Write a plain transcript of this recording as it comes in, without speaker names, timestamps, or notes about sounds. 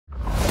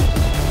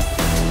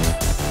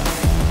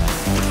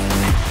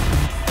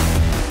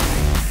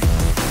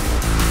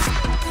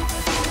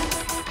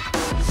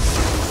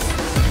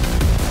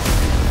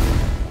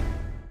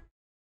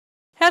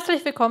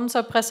Herzlich willkommen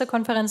zur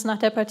Pressekonferenz nach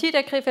der Partie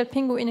der Krefeld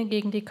Pinguine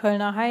gegen die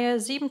Kölner Haie.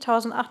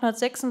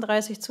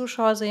 7.836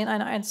 Zuschauer sehen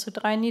eine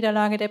 1:3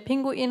 Niederlage der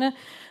Pinguine.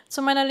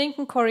 Zu meiner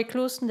Linken Corey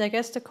Clueston, der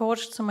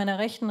Gästecoach. Zu meiner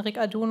Rechten Rick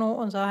Aduno,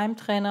 unser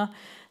Heimtrainer.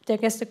 Der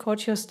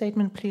Gästecoach, your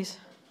statement, please.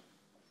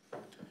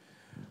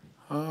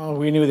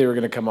 We knew they were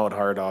going to come out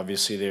hard.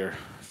 Obviously, they're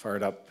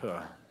fired up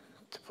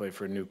to play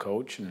for a new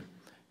coach,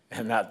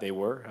 and that they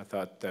were. I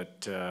thought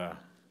that the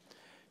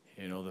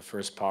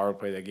first power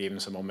play that gave them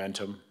some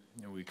momentum.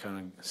 We kind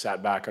of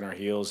sat back on our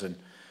heels and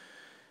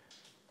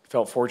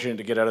felt fortunate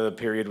to get out of the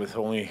period with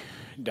only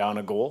down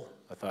a goal.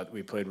 I thought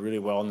we played really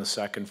well in the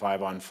second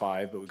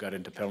 5-on-5, but we got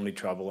into penalty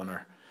trouble, and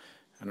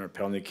our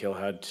penalty kill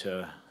had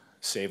to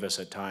save us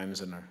at times,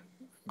 and our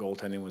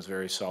goaltending was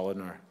very solid,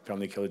 and our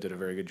penalty killer did a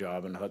very good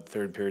job. And I thought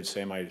third period,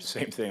 same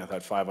thing. I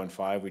thought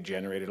 5-on-5, we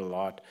generated a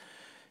lot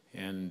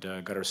and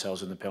got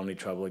ourselves in the penalty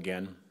trouble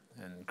again.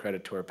 And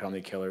credit to our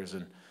penalty killers.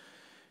 And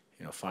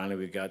finally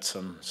we got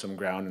some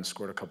ground and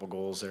scored a couple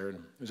goals there. And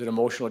it was an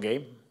emotional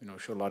game.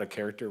 Showed a lot of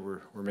character.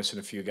 We're missing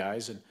a few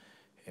guys, and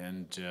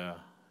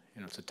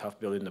it's a tough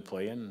building to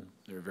play in.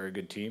 They're a very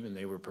good team, and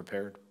they were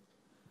prepared.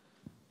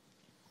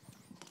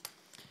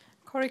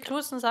 Corey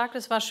Clueston sagt,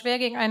 es war schwer,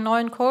 gegen einen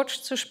neuen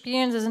Coach zu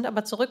spielen. Sie sind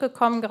aber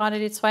zurückgekommen. Gerade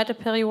die zweite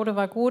Periode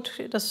war gut.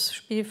 Das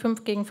Spiel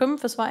 5 gegen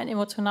 5. Es war ein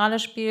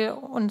emotionales Spiel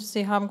und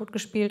sie haben gut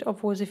gespielt,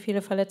 obwohl sie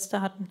viele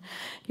Verletzte hatten.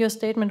 Your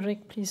statement,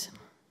 Rick, please.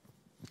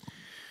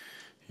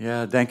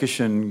 Ja, danke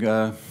schön.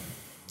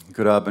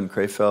 Guten Abend,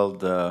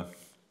 Krefeld.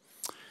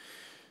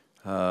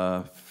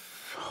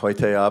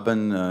 Heute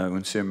Abend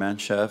unsere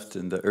Mannschaft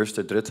in der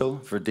ersten Drittel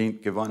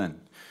verdient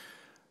gewonnen.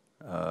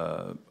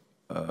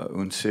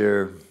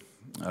 Unser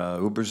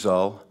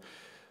Überzahl,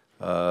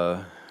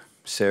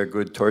 sehr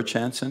gut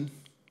Torchancen,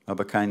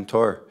 aber kein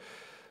Tor.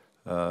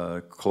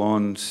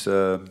 Colones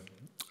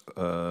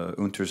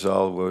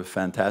Unterzahl war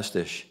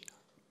fantastisch.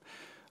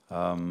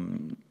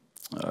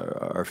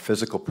 Our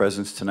physical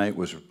presence tonight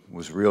was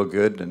real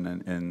good,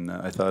 and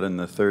I thought in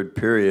the third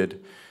period,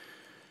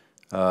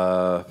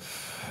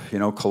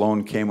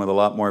 Cologne came with a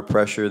lot more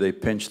pressure. They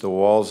pinched the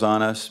walls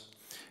on us.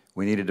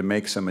 We needed to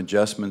make some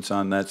adjustments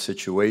on that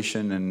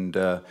situation,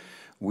 and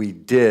we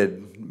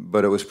did,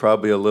 but it was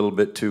probably a little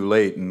bit too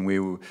late, and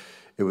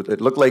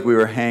it looked like we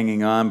were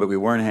hanging on, but we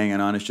weren't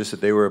hanging on. It's just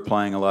that they were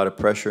applying a lot of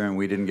pressure, and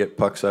we didn't get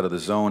pucks out of the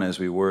zone as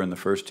we were in the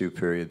first two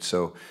periods.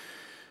 So,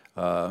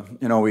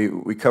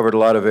 we covered a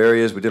lot of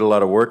areas. We did a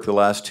lot of work the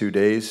last 2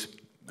 days.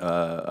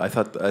 I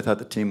thought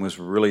the team was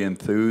really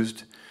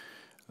enthused.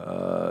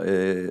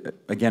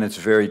 Again, it's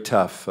very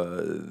tough.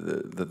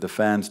 The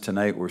fans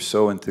tonight were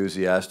so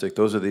enthusiastic.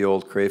 Those are the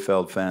old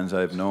Krefeld fans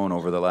I've known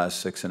over the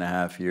last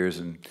 6.5 years,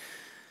 and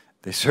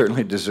they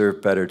certainly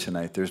deserve better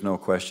tonight. There's no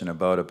question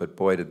about it, but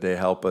boy, did they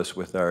help us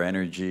with our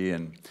energy.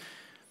 And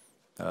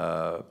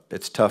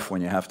it's tough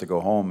when you have to go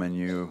home and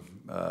you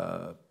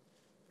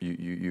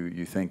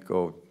think,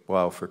 oh,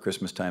 wow, for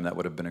Christmas time that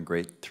would have been a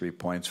great 3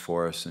 points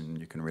for us, and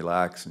you can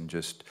relax and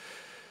just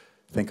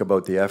think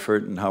about the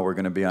effort and how we're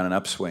going to be on an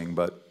upswing.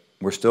 But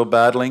we're still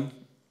battling,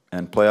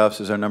 and playoffs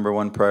is our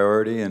 #1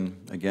 priority.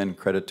 And again,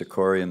 credit to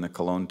Corey and the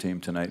Cologne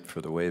team tonight for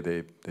the way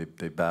they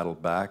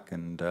battled back.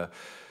 And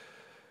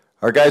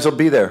our guys will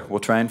be there. We'll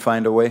try and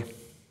find a way.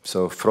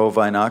 So, frohe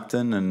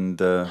Weihnachten und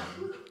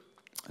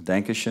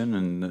Dankeschön.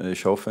 Und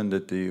ich hoffe,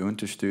 dass die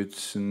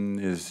Unterstützung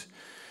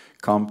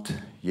kommt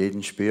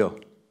jeden Spiel.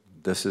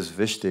 Das ist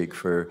wichtig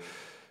für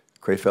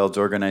Krefeld's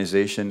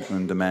organization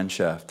und die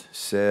Mannschaft.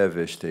 Sehr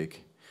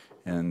wichtig.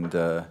 And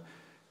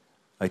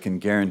I can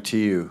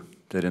guarantee you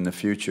that in the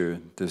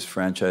future, this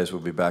franchise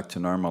will be back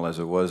to normal as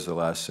it was the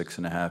last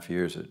 6.5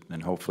 years.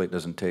 And hopefully it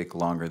doesn't take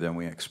longer than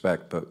we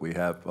expect, but we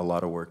have a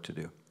lot of work to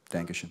do.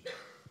 Dankeschön.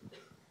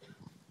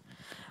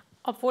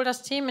 Obwohl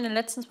das Team in den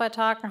letzten 2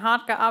 Tagen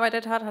hart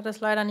gearbeitet hat, hat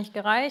es leider nicht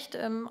gereicht.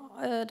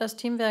 Das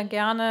Team wäre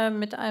gerne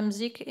mit einem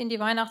Sieg in die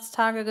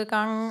Weihnachtstage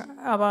gegangen,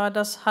 aber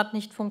das hat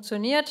nicht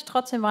funktioniert.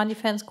 Trotzdem waren die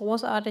Fans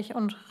großartig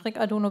und Rick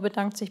Aduno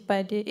bedankt sich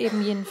bei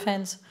eben jenen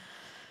Fans.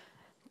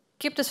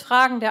 Gibt es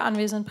Fragen der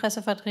anwesenden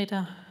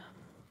Pressevertreter?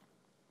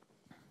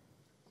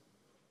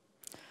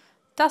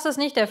 Das ist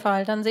nicht der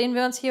Fall. Dann sehen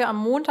wir uns hier am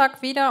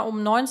Montag wieder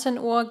um 19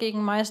 Uhr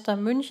gegen Meister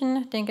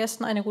München. Den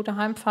Gästen eine gute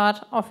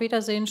Heimfahrt. Auf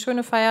Wiedersehen,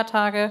 schöne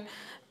Feiertage.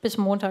 Bis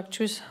Montag.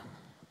 Tschüss.